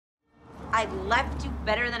I left you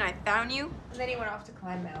better than I found you? And then he went off to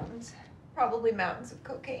climb mountains. Probably mountains of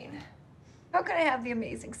cocaine. How can I have the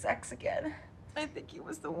amazing sex again? I think he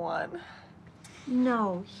was the one.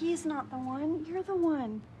 No, he's not the one. You're the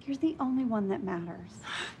one. You're the only one that matters.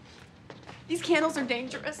 These candles are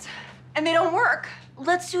dangerous, and they don't work.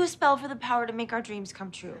 Let's do a spell for the power to make our dreams come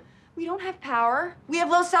true. We don't have power. We have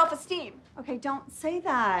low self-esteem. Okay, don't say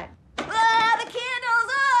that. Ah, the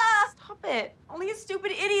candles! Ah! Stop it. Only a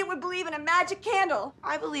stupid idiot would believe in a magic candle.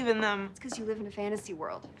 I believe in them. It's because you live in a fantasy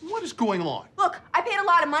world. What is going on? Look, I paid a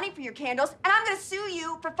lot of money for your candles, and I'm gonna sue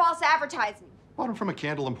you for false advertising. Bought them from a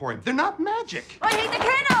candle emporium. They're not magic. I hate the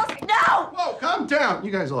candles! No! Whoa, calm down.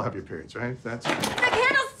 You guys all have your periods, right? That's The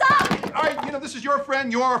candles suck! all right. You know, this is your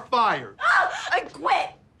friend. You're fired. Oh, I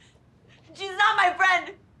quit! She's not my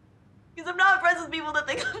friend. Because I'm not friends with people that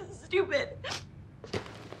think I'm stupid.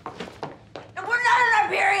 And we're not on our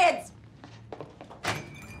periods!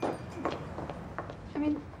 I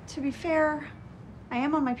mean, to be fair, I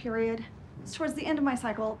am on my period. It's towards the end of my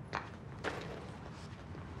cycle.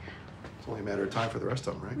 It's only a matter of time for the rest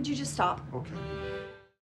of them, right? Would you just stop? Okay.